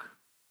walk.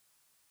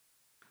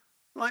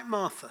 Like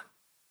Martha.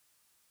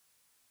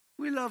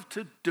 We love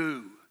to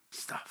do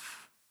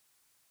stuff.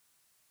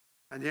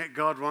 And yet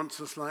God wants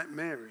us like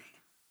Mary.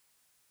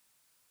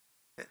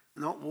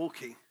 Not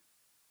walking,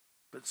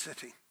 but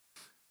sitting.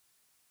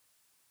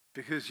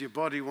 Because your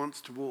body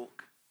wants to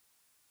walk,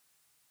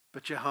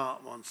 but your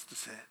heart wants to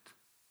sit.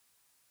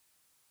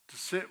 To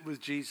sit with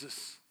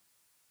Jesus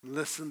and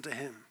listen to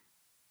him.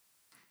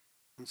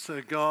 And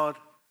so God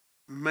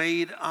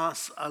made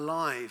us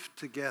alive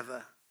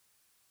together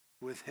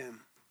with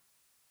him.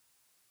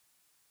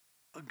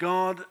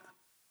 God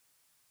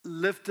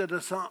lifted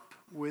us up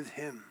with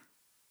him,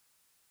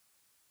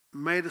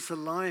 made us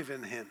alive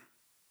in him,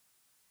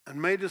 and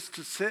made us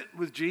to sit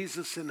with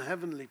Jesus in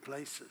heavenly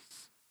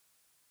places.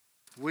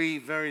 We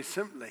very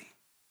simply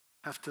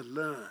have to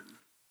learn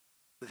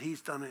that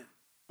he's done it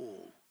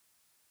all.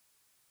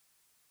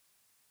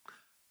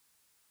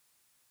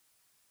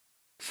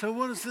 So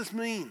what does this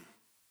mean?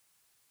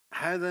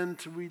 How then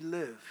do we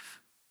live?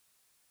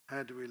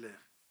 How do we live?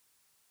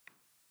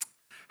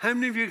 How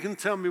many of you can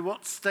tell me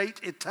what state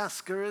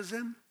Itasca is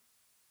in?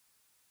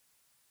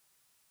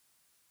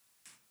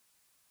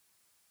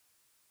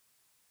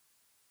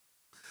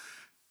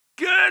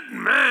 Good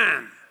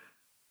man.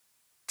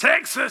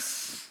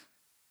 Texas.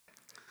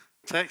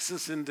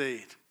 Texas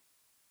indeed.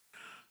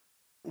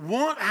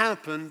 What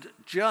happened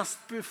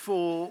just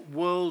before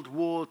World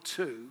War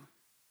II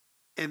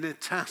in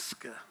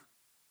Itasca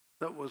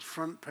that was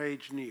front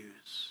page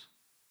news?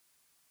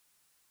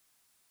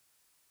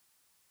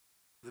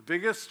 The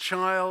biggest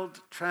child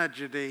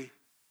tragedy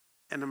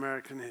in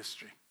American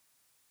history.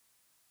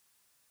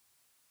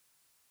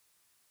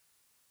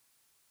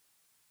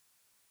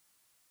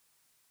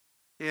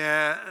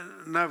 Yeah,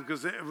 no,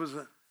 because it was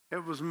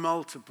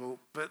multiple,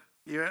 but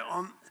you're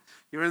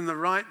in the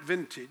right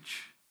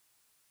vintage.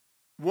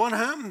 What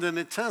happened in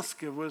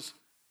Itasca was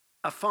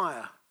a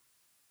fire.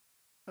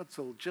 That's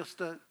all,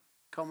 just a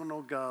common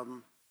or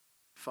garden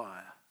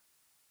fire.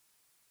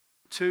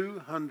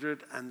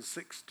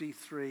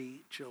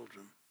 263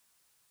 children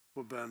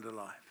were burned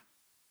alive.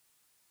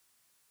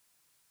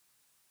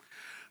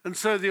 And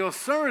so the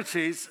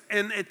authorities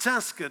in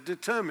Itasca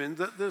determined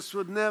that this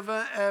would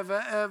never,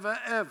 ever, ever,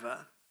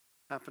 ever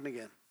happen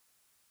again.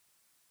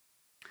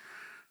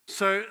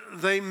 So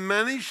they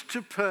managed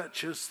to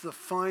purchase the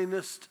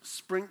finest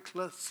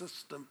sprinkler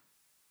system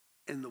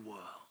in the world.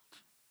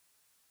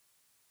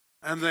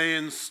 And they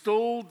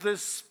installed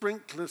this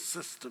sprinkler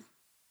system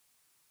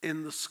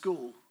in the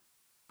school,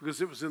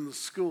 because it was in the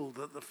school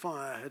that the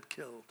fire had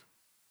killed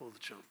all the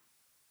children.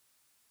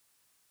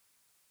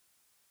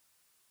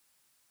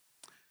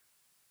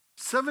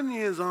 7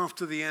 years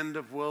after the end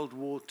of World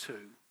War II,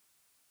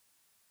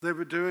 they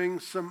were doing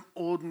some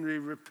ordinary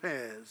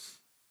repairs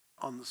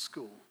on the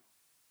school.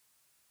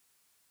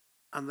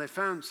 And they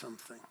found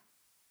something.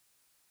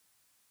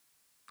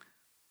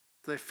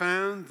 They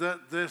found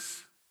that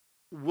this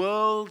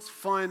world's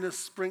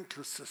finest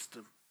sprinkler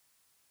system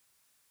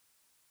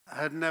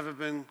had never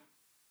been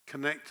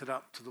connected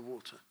up to the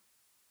water.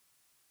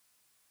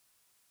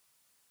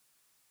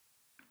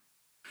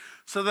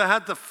 So they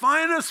had the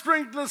finest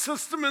sprinkler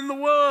system in the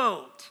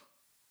world,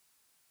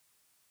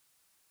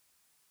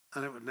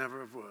 and it would never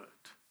have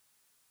worked.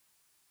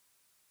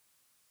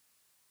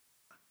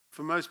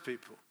 For most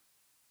people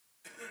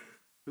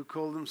who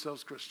call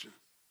themselves Christians,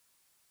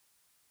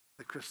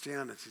 the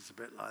Christianity's a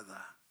bit like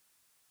that.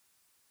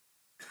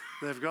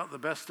 They've got the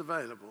best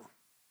available,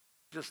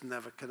 just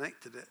never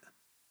connected it.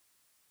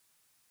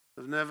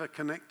 They've never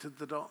connected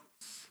the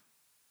dots.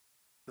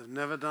 They've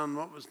never done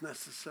what was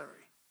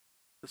necessary.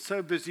 They're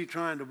so busy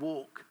trying to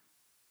walk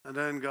and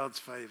earn God's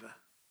favor,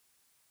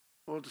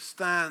 or to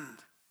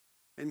stand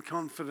in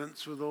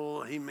confidence with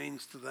all he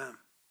means to them.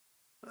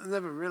 They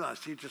never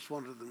realized he just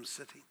wanted them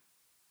sitting,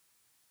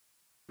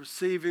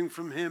 receiving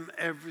from him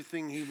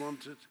everything he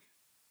wanted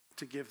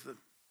to give them.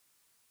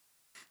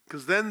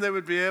 Because then they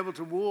would be able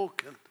to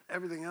walk and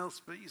everything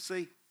else. But you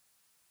see,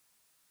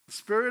 the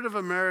spirit of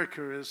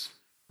America is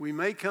we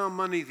make our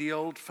money the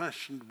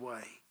old-fashioned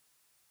way.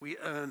 We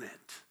earn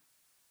it.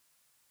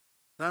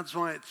 That's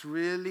why it's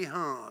really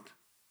hard,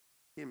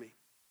 hear me,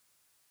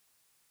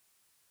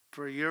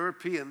 for a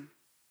European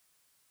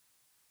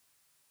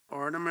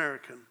or an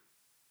American,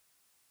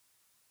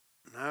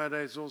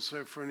 nowadays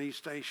also for an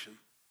East Asian,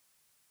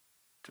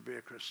 to be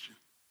a Christian.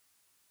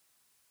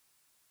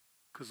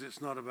 Because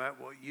it's not about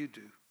what you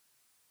do,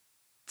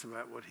 it's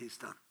about what he's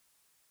done.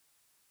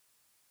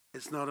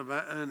 It's not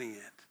about earning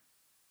it,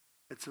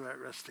 it's about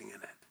resting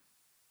in it.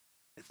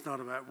 It's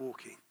not about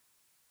walking,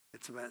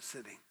 it's about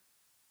sitting.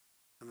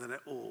 And then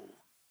it all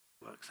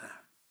works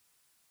out.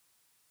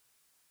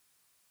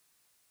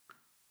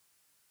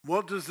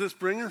 What does this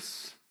bring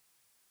us?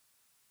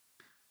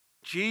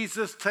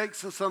 Jesus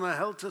takes us on a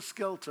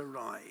helter-skelter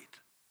ride,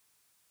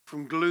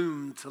 from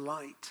gloom to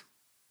light,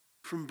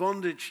 from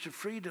bondage to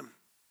freedom,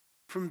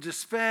 from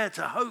despair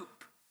to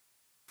hope,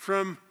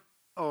 from,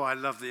 I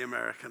love the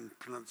American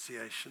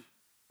pronunciation.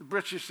 The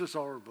British is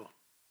horrible.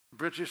 The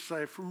British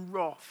say from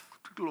wrath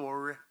to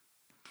glory.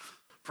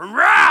 From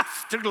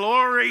wrath to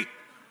glory.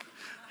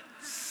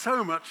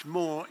 So much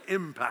more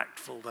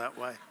impactful that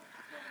way.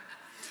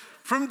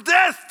 From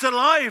death to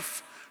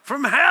life,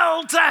 from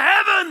hell to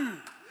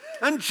heaven.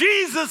 And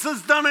Jesus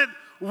has done it.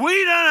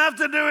 We don't have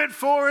to do it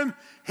for him.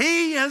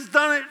 He has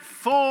done it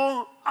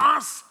for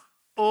us.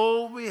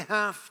 All we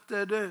have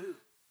to do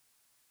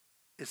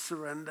is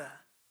surrender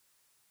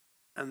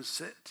and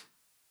sit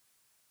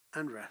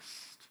and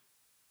rest.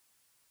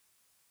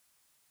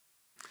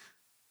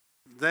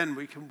 Then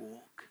we can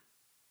walk.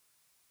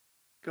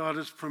 God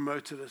has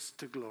promoted us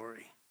to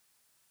glory.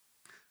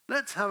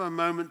 Let's have a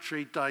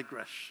momentary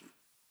digression.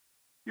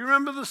 You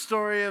remember the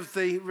story of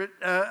the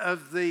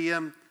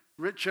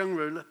rich young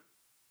ruler?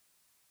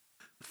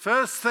 The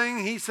first thing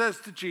he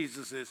says to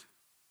Jesus is,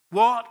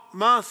 "What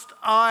must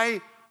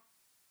I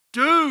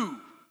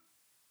do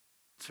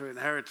to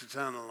inherit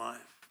eternal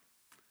life?"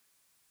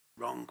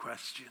 Wrong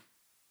question.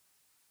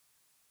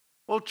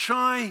 Or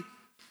try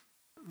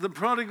the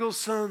prodigal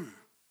son,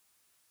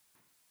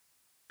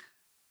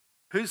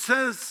 who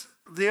says,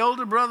 the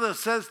older brother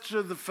says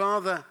to the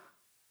father,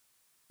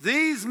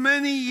 "These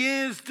many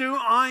years do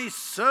I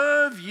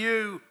serve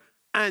you,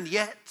 and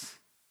yet."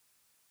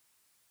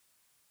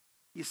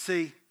 You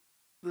see,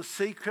 The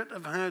secret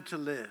of how to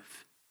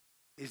live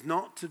is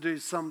not to do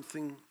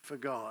something for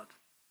God,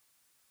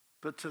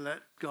 but to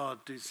let God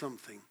do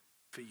something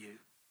for you.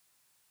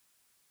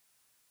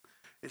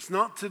 It's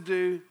not to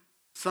do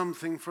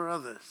something for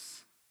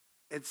others.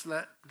 It's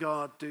let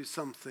God do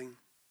something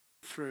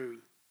through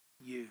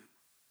you.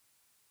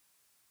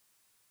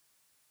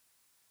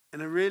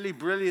 In a really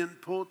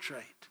brilliant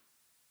portrait,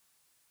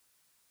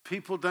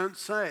 people don't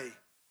say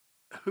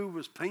who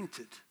was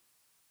painted,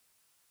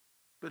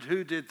 but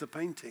who did the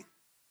painting.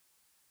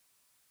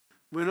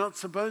 We're not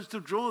supposed to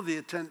draw the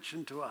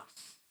attention to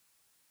us,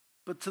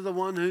 but to the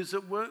one who's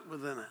at work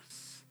within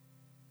us.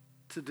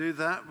 To do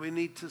that, we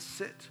need to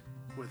sit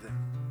with him,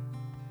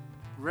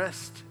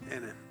 rest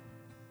in him,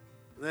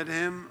 let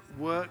him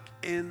work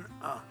in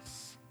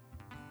us,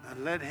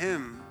 and let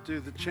him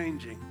do the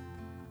changing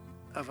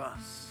of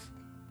us.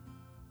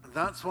 And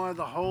that's why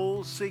the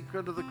whole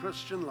secret of the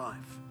Christian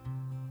life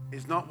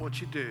is not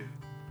what you do,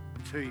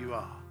 it's who you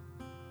are.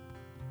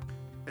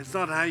 It's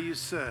not how you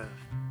serve,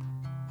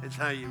 it's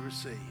how you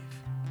receive.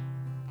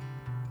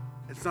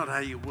 It's not how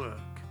you work,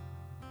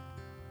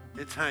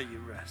 it's how you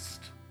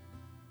rest.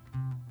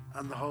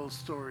 And the whole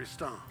story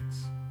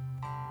starts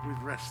with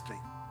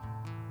resting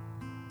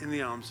in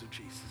the arms of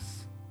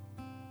Jesus.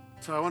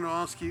 So I want to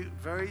ask you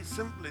very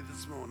simply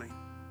this morning.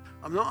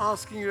 I'm not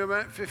asking you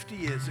about 50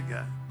 years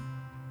ago.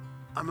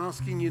 I'm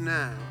asking you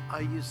now,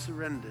 are you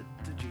surrendered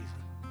to Jesus?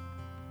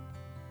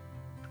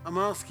 I'm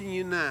asking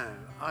you now,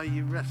 are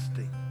you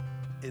resting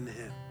in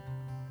him?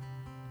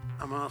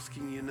 I'm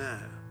asking you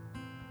now,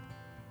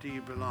 do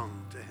you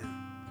belong to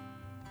him?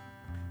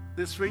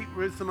 This week,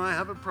 Ruth and I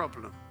have a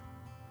problem.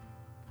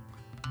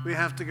 We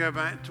have to go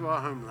back to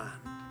our homeland.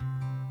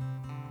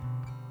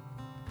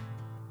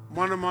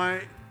 One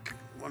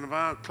of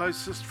our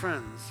closest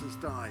friends has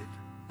died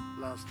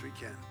last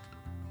weekend.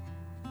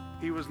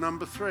 He was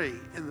number 3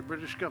 in the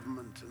British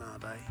government in our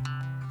day.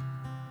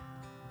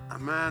 A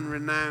man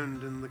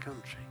renowned in the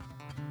country.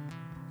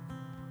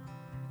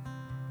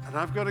 And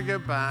I've got to go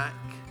back,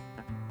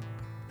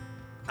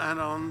 and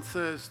on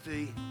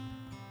Thursday,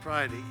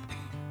 Friday,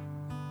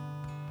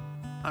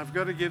 I've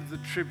got to give the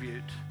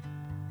tribute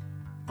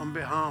on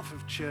behalf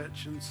of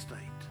church and state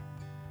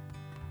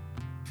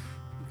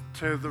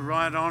to the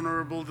Right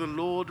Honourable the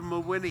Lord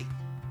Mawhinney,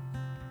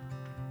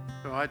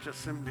 who I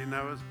just simply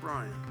know as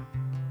Brian,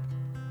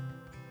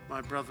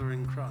 my brother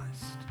in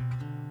Christ.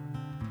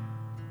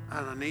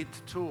 And I need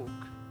to talk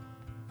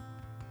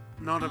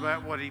not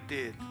about what he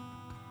did,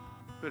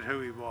 but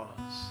who he was.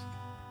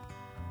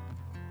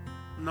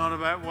 Not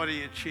about what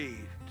he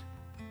achieved,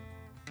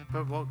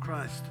 but what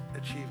Christ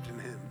achieved in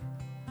him.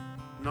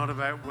 Not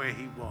about where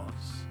he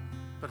was,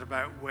 but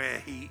about where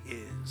he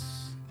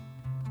is.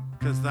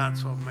 Because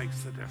that's what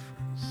makes the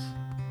difference.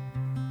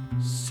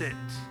 Sit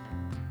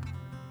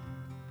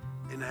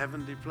in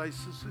heavenly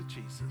places with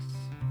Jesus.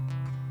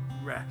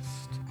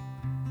 Rest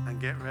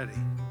and get ready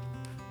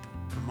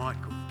for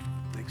Michael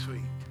next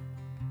week.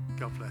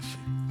 God bless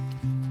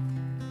you.